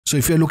So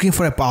if you're looking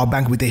for a power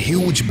bank with a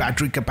huge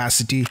battery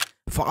capacity,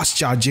 fast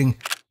charging,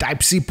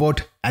 Type-C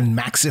port and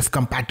MagSafe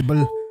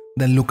compatible,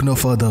 then look no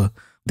further.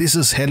 This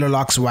is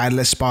Halolock's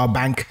wireless power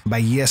bank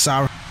by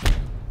ESR,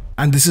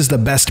 and this is the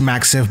best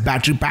MagSafe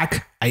battery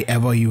pack I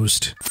ever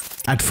used.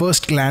 At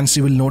first glance,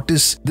 you will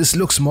notice this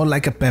looks more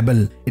like a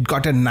pebble. It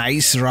got a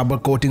nice rubber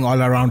coating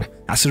all around.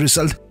 As a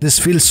result, this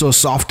feels so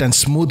soft and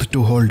smooth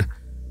to hold.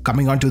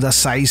 Coming on to the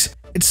size,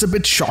 it's a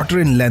bit shorter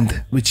in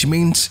length, which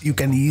means you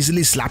can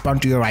easily slap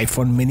onto your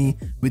iPhone mini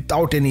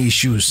without any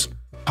issues.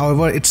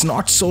 However, it's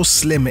not so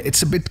slim,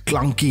 it's a bit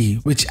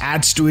clunky, which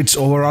adds to its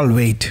overall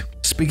weight.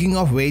 Speaking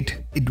of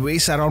weight, it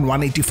weighs around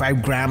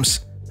 185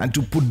 grams, and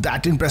to put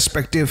that in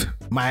perspective,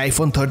 my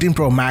iPhone 13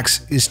 Pro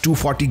Max is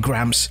 240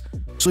 grams.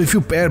 So if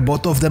you pair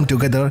both of them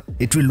together,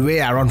 it will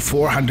weigh around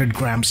 400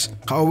 grams.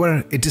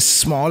 However, it is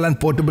small and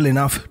portable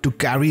enough to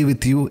carry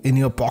with you in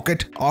your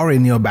pocket or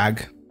in your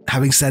bag.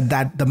 Having said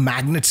that, the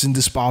magnets in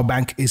this power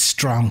bank is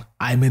strong.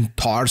 I mean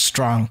Thor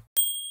strong.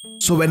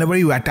 So whenever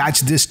you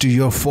attach this to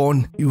your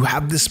phone, you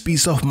have this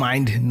peace of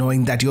mind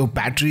knowing that your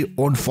battery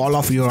won't fall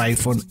off your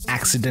iPhone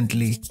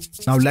accidentally.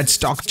 Now let's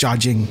talk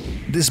charging.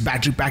 This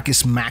battery pack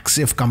is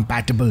MagSafe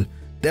compatible.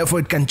 Therefore,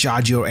 it can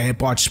charge your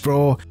AirPods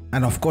Pro,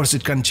 and of course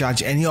it can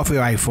charge any of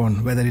your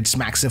iPhone, whether it's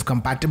MagSafe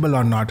compatible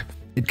or not.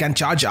 It can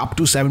charge up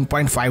to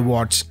 7.5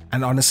 watts,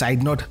 and on a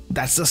side note,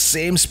 that's the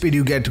same speed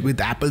you get with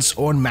Apple's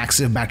own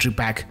MagSafe battery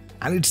pack,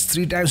 and it's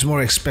 3 times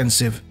more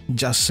expensive,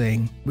 just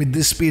saying. With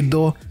this speed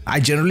though, I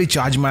generally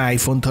charge my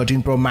iPhone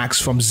 13 Pro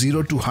Max from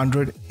 0 to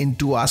 100 in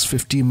 2 hours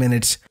 50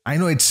 minutes. I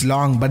know it's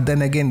long, but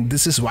then again,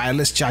 this is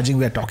wireless charging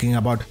we're talking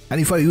about. And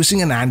if you're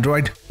using an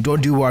Android,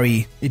 don't you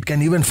worry. It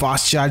can even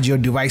fast charge your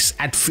device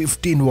at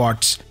 15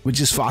 watts, which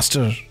is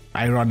faster,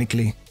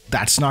 ironically.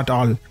 That's not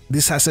all.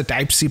 This has a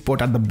Type-C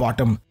port at the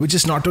bottom, which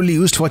is not only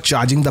used for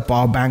charging the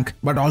power bank,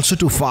 but also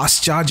to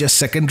fast charge a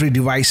secondary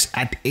device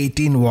at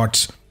 18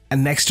 watts.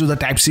 And next to the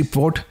Type-C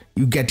port,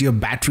 you get your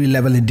battery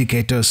level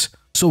indicators.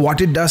 So what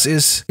it does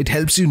is, it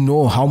helps you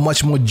know how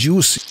much more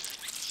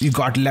juice you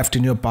got left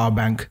in your power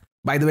bank.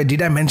 By the way,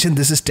 did I mention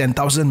this is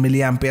 10,000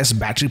 milliamperes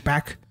battery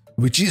pack?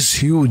 Which is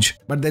huge.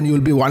 But then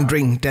you'll be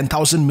wondering,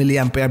 10,000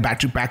 milliampere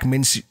battery pack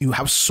means you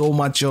have so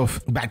much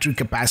of battery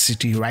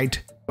capacity,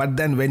 right? But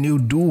then when you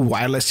do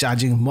wireless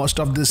charging, most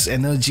of this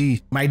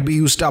energy might be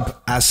used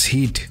up as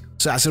heat.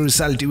 So as a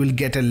result, you will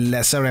get a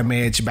lesser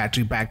mAh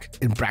battery pack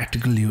in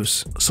practical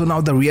use. So now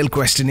the real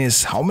question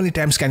is, how many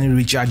times can you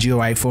recharge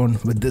your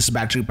iPhone with this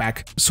battery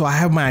pack? So I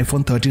have my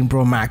iPhone 13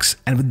 Pro Max,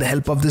 and with the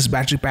help of this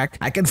battery pack,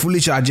 I can fully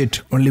charge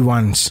it only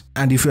once.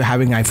 And if you're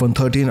having iPhone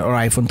 13 or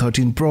iPhone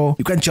 13 Pro,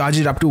 you can charge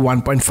it up to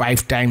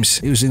 1.5 times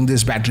using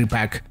this battery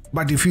pack.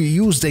 But if you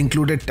use the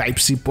included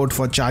Type-C port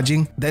for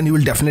charging, then you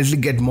will definitely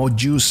get more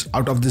juice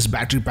out of this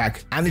battery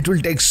pack, and it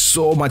will take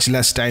so much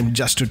less time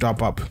just to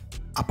top up.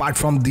 Apart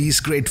from these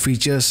great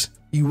features,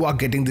 you are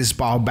getting this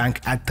power bank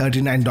at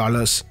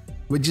 $39,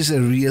 which is a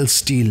real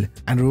steal.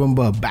 And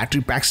remember,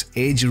 battery packs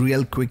age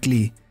real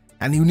quickly,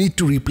 and you need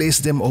to replace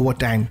them over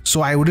time.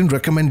 So I wouldn't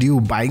recommend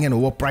you buying an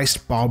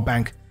overpriced power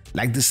bank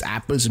like this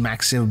Apple's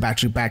MagSafe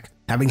battery pack.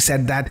 Having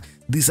said that,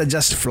 these are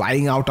just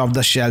flying out of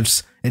the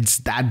shelves. It's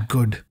that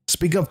good.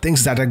 Speaking of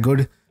things that are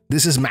good,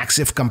 this is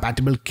MagSafe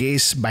compatible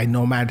case by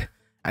Nomad,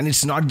 and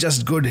it's not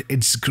just good,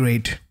 it's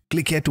great.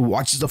 Click here to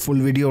watch the full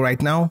video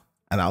right now,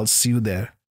 and I'll see you there.